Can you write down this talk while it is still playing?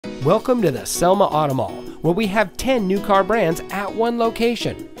Welcome to the Selma Auto Mall, where we have 10 new car brands at one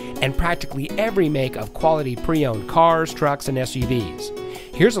location, and practically every make of quality pre-owned cars, trucks, and SUVs.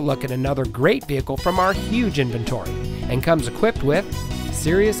 Here's a look at another great vehicle from our huge inventory, and comes equipped with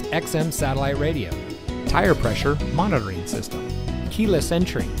Sirius XM satellite radio, tire pressure monitoring system, keyless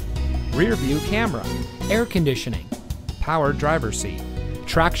entry, rear view camera, air conditioning, power driver's seat,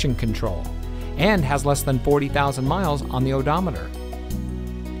 traction control, and has less than 40,000 miles on the odometer.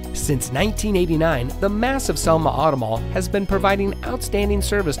 Since 1989, the massive Selma Auto Mall has been providing outstanding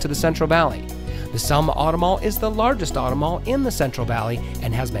service to the Central Valley. The Selma Auto Mall is the largest auto mall in the Central Valley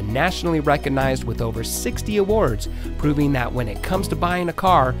and has been nationally recognized with over 60 awards, proving that when it comes to buying a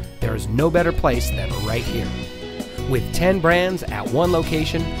car, there is no better place than right here. With 10 brands at one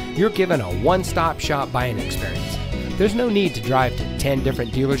location, you're given a one-stop shop buying experience. There's no need to drive to 10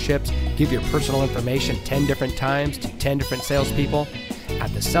 different dealerships, give your personal information 10 different times to 10 different salespeople.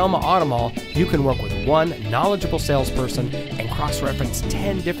 At the Selma Auto Mall, you can work with one knowledgeable salesperson and cross-reference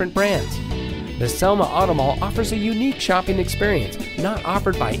 10 different brands. The Selma Auto Mall offers a unique shopping experience not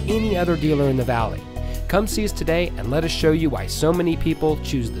offered by any other dealer in the Valley. Come see us today and let us show you why so many people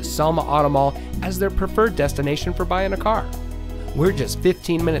choose the Selma Auto Mall as their preferred destination for buying a car. We're just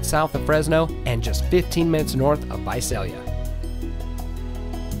 15 minutes south of Fresno and just 15 minutes north of Visalia.